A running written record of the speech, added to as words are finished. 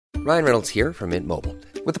Ryan Reynolds here from Mint Mobile.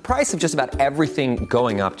 With the price of just about everything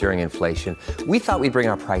going up during inflation, we thought we'd bring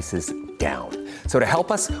our prices down. So to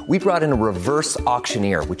help us, we brought in a reverse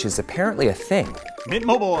auctioneer, which is apparently a thing. Mint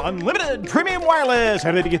Mobile Unlimited Premium Wireless.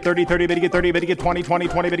 How to get 30, 30, bit to get 30, bit to get 20, 20,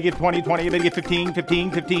 20, bit to get 20, 20, bit to get 15,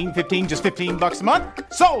 15, 15, 15, just $15 a month?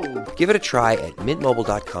 Sold! Give it a try at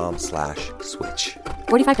mintmobile.com/switch.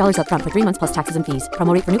 $45 up front for 3 months plus taxes and fees.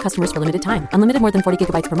 Promo rate for new customers for limited time. Unlimited more than 40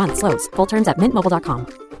 gigabytes per month. Slows full terms at mintmobile.com.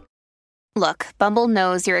 Look, Bumble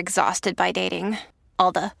knows you're exhausted by dating.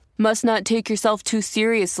 All the must not take yourself too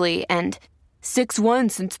seriously and 6'1"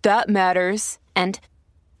 since that matters. And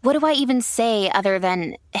what do I even say other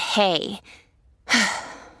than hey?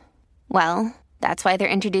 Well, that's why they're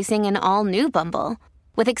introducing an all-new Bumble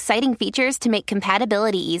with exciting features to make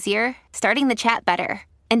compatibility easier, starting the chat better,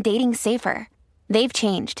 and dating safer. They've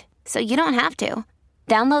changed, so you don't have to.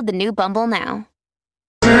 Download the new Bumble now.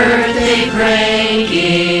 Birthday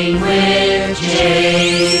Pranking with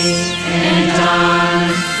Jay and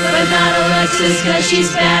Dawn, but not Alexis because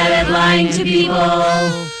she's bad at lying to people.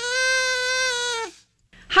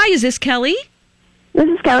 Hi, is this Kelly? This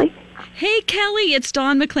is Kelly. Hey, Kelly, it's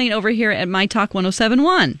Dawn McLean over here at My Talk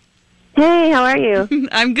 1071. Hey, how are you?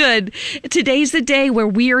 I'm good. Today's the day where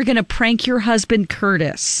we are going to prank your husband,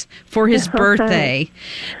 Curtis, for his birthday.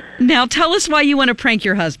 Now, tell us why you want to prank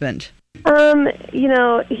your husband.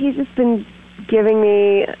 He's just been giving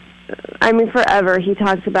me, forever. He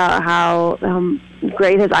talks about how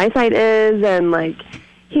great his eyesight is, and,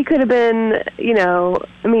 he could have been, you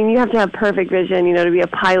have to have perfect vision, to be a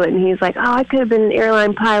pilot. And he's like, I could have been an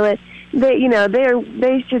airline pilot.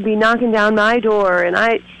 They should be knocking down my door, and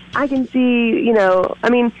I can see,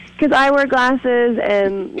 because I wear glasses,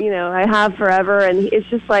 and, I have forever, and it's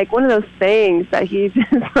just, one of those things that he's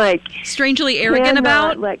just, strangely arrogant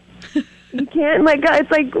about? You can't,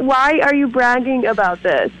 it's why are you bragging about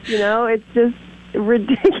this? It's just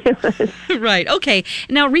ridiculous. Right. Okay.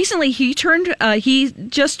 Now, recently he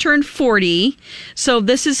just turned 40, so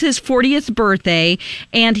this is his 40th birthday,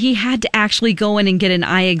 and he had to actually go in and get an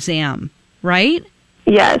eye exam, right?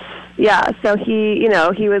 Yes. Yeah. So he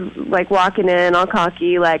was walking in all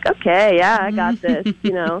cocky, okay, yeah, I got this,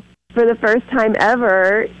 For the first time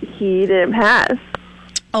ever, he didn't pass.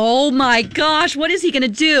 Oh my gosh, what is he going to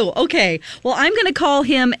do? Okay, well, I'm going to call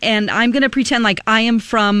him and I'm going to pretend like I am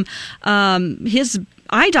from his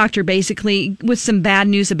eye doctor, basically, with some bad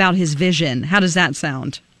news about his vision. How does that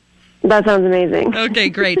sound? That sounds amazing. Okay,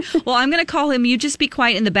 great. Well, I'm going to call him. You just be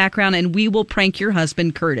quiet in the background and we will prank your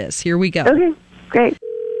husband, Curtis. Here we go. Okay, great.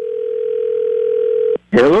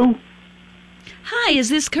 Hello? Hi, is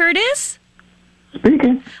this Curtis?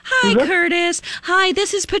 Speaking. Hi, Curtis. Hi,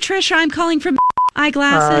 this is Patricia. I'm calling from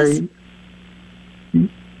Eyeglasses.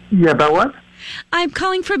 Yeah, about what? I'm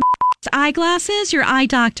calling from Eyeglasses, your eye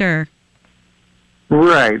doctor.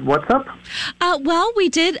 Right. What's up? Well, we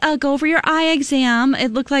did go over your eye exam.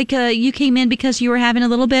 It looked like you came in because you were having a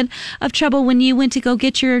little bit of trouble when you went to go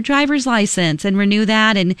get your driver's license and renew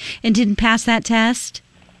that and didn't pass that test.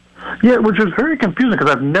 Yeah, which was very confusing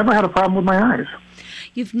because I've never had a problem with my eyes.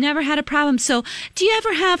 You've never had a problem. So do you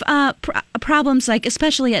ever have problems,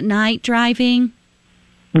 especially at night driving?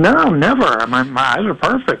 No, never. My eyes are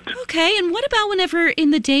perfect. Okay, and what about whenever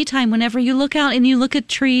in the daytime, whenever you look out and you look at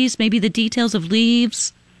trees, maybe the details of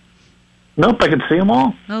leaves? Nope, I can see them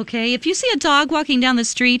all. Okay, if you see a dog walking down the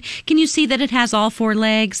street, can you see that it has all four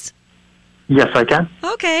legs? Yes, I can.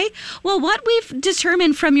 Okay. Well, what we've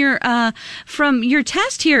determined from your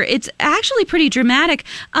test here, it's actually pretty dramatic.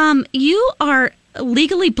 You are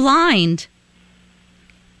legally blind.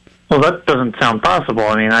 Well, that doesn't sound possible.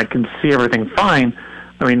 I can see everything fine.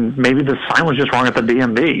 Maybe the sign was just wrong at the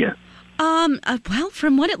DMV. Well,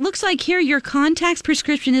 from what it looks like here, your contacts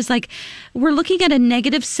prescription is we're looking at a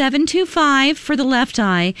 -725 for the left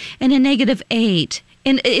eye and a -8.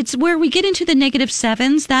 And it's where we get into the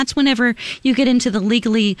 -7s. That's whenever you get into the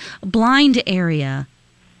legally blind area.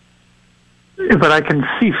 But I can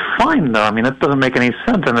see fine, though. That doesn't make any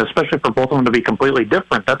sense, and especially for both of them to be completely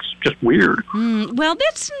different. That's just weird. Well,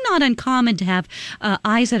 that's not uncommon to have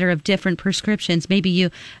eyes that are of different prescriptions. Maybe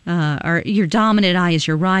your dominant eye is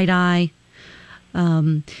your right eye.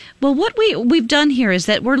 Well, what we've done here is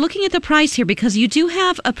that we're looking at the price here because you do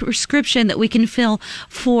have a prescription that we can fill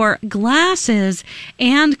for glasses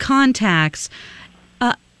and contacts.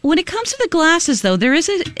 When it comes to the glasses, though, there is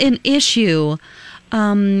an issue.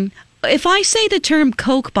 If I say the term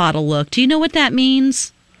Coke bottle look, do you know what that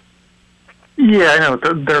means? Yeah, I know.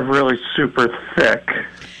 They're really super thick.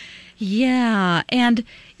 Yeah, and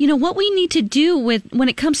what we need to do when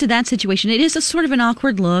it comes to that situation, it is a sort of an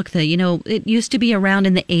awkward look that, it used to be around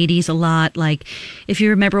in the 80s a lot. Like if you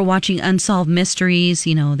remember watching Unsolved Mysteries,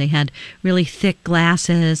 they had really thick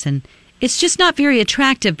glasses, and it's just not very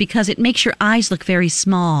attractive because it makes your eyes look very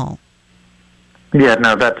small. Yeah,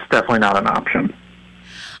 no, that's definitely not an option.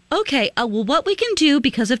 Okay, well, what we can do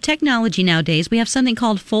because of technology nowadays, we have something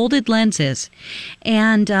called folded lenses.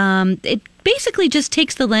 And it basically just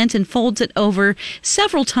takes the lens and folds it over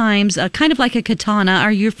several times, kind of like a katana.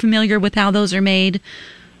 Are you familiar with how those are made?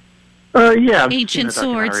 Yeah. Ancient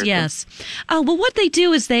swords, yes. Well, what they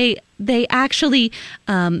do is they actually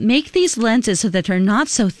make these lenses so that they're not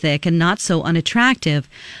so thick and not so unattractive.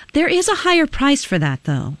 There is a higher price for that,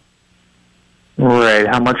 though. Right.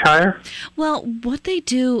 How much higher? Well, what they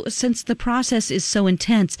do, since the process is so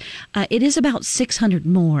intense, it is about $600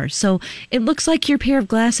 more. So it looks like your pair of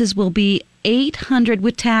glasses will be $800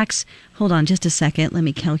 with tax. Hold on just a second. Let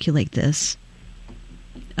me calculate this.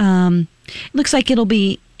 It looks like it'll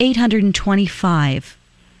be $825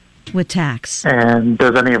 with tax. And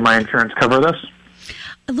does any of my insurance cover this?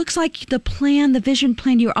 It looks like the vision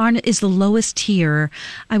plan you're on is the lowest tier.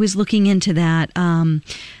 I was looking into that.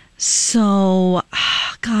 So,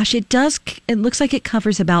 gosh, it looks like it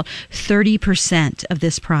covers about 30% of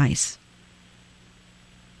this price.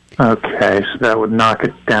 Okay, so that would knock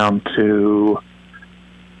it down to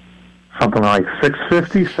something like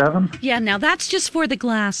 $650, $700? Yeah, now that's just for the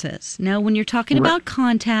glasses. Now, when you're talking about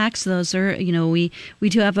contacts, those are, we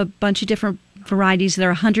do have a bunch of different varieties.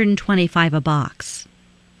 They're $125 a box.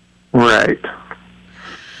 Right.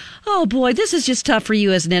 Oh, boy, this is just tough for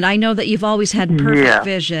you, isn't it? I know that you've always had perfect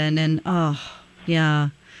vision, and, yeah.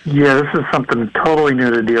 Yeah, this is something totally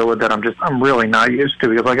new to deal with that I'm really not used to,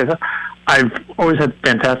 because like I said, I've always had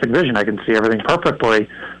fantastic vision. I can see everything perfectly.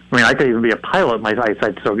 I mean, I could even be a pilot. My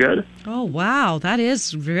eyesight's so good. Oh, wow, that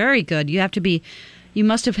is very good. You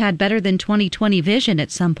must have had better than 20/20 vision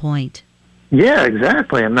at some point. Yeah,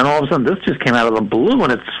 exactly. And then all of a sudden this just came out of the blue,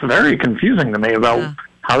 and it's very confusing to me about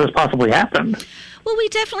how this possibly happened. Well, we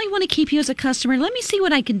definitely want to keep you as a customer. Let me see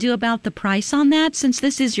what I can do about the price on that, since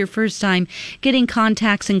this is your first time getting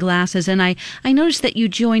contacts and glasses. And I noticed that you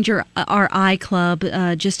joined our eye club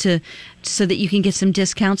so that you can get some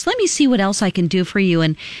discounts. Let me see what else I can do for you,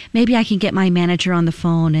 and maybe I can get my manager on the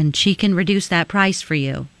phone, and she can reduce that price for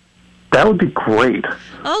you. That would be great.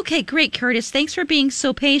 Okay, great, Curtis. Thanks for being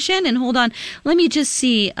so patient. And hold on, let me just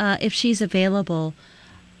see if she's available.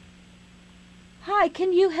 Hi,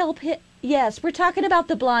 can you help him? Yes, we're talking about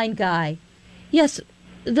the blind guy. Yes,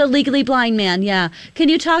 the legally blind man, yeah. Can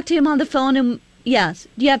you talk to him on the phone? And yes,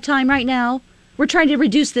 do you have time right now? We're trying to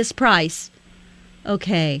reduce this price.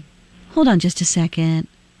 Okay, hold on just a second.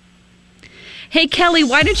 Hey, Kelly,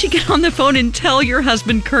 why don't you get on the phone and tell your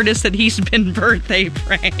husband, Curtis, that he's been birthday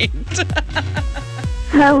pranked?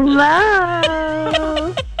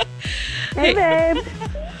 Hello. Hey, babe.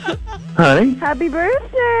 Honey? Happy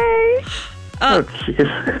birthday. Oh,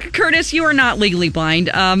 jeez. Curtis, you are not legally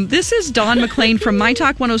blind. This is Dawn McLean from My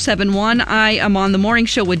Talk 1071. I am on the morning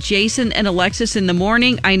show with Jason and Alexis in the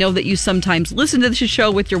morning. I know that you sometimes listen to the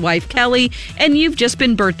show with your wife, Kelly, and you've just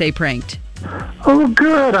been birthday pranked. Oh,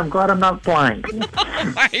 good. I'm glad I'm not blind.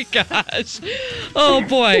 Oh, my gosh. Oh,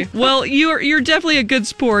 boy. Well, you're definitely a good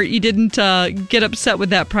sport. You didn't get upset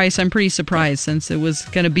with that price. I'm pretty surprised, since it was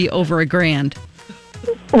going to be over $1,000.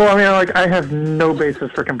 Well, I mean, I have no basis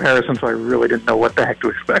for comparison, so I really didn't know what the heck to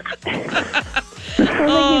expect. I think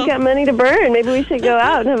you've got money to burn. Maybe we should go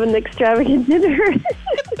out and have an extravagant dinner.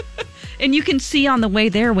 And you can see on the way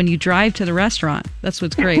there when you drive to the restaurant. That's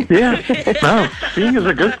what's great. Yeah. No, seeing is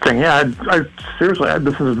a good thing. Yeah, I seriously,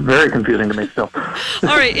 this is very confusing to me still.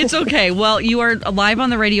 All right, it's okay. Well, you are live on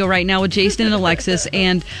the radio right now with Jason and Alexis,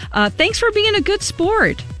 and thanks for being a good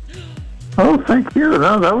sport. Oh, thank you.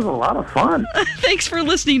 No, that was a lot of fun. Thanks for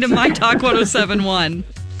listening to My Talk 1071.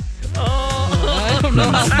 I don't know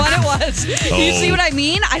how fun it was. You see what I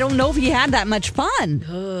mean? I don't know if he had that much fun.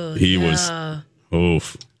 He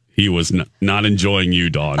was not enjoying you,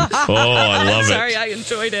 Dawn. Oh, I love it. Sorry, I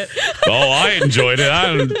enjoyed it. Oh, I enjoyed it.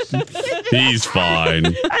 He's fine.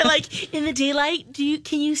 I like, in the daylight,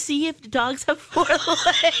 can you see if the dogs have 4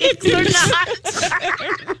 legs or not?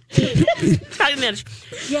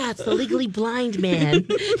 Yeah, it's the legally blind man.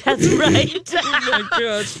 That's right. Oh, my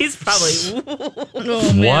God. He's probably...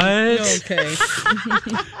 Oh, man. What? Okay.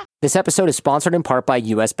 This episode is sponsored in part by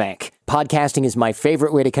U.S. Bank. Podcasting is my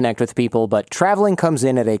favorite way to connect with people, but traveling comes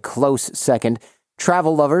in at a close second.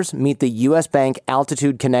 Travel lovers, meet the U.S. Bank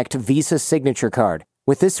Altitude Connect Visa Signature Card.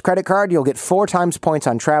 With this credit card, you'll get 4 times points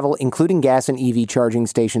on travel, including gas and EV charging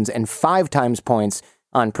stations, and 5 times points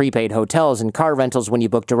on prepaid hotels and car rentals when you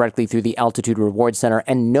book directly through the Altitude Reward Center.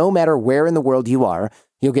 And no matter where in the world you are,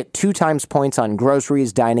 you'll get 2 times points on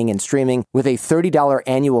groceries, dining, and streaming with a $30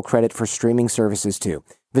 annual credit for streaming services too.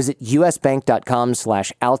 Visit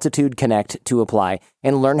usbank.com/altitudeconnect to apply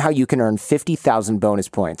and learn how you can earn 50,000 bonus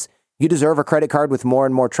points. You deserve a credit card with more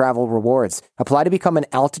and more travel rewards. Apply to become an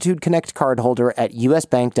Altitude Connect card holder at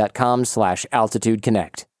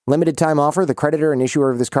usbank.com/altitudeconnect. Limited time offer. The creditor and issuer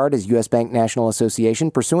of this card is U.S. Bank National Association,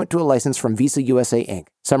 pursuant to a license from Visa USA, Inc.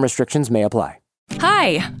 Some restrictions may apply.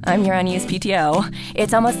 Hi, I'm your unused PTO.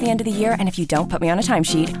 It's almost the end of the year, and if you don't put me on a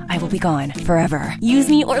timesheet, I will be gone forever. Use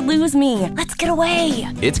me or lose me. Let's get away.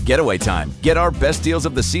 It's getaway time. Get our best deals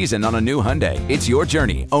of the season on a new Hyundai. It's your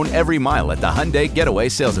journey. Own every mile at the Hyundai Getaway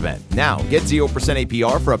Sales Event. Now, get 0%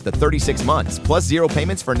 APR for up to 36 months, plus 0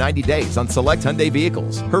 payments for 90 days on select Hyundai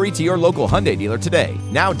vehicles. Hurry to your local Hyundai dealer today.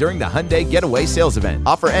 Now during the Hyundai Getaway Sales Event.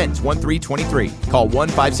 Offer ends 1/3/23. Call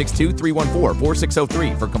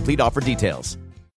 1-562-314-4603 for complete offer details.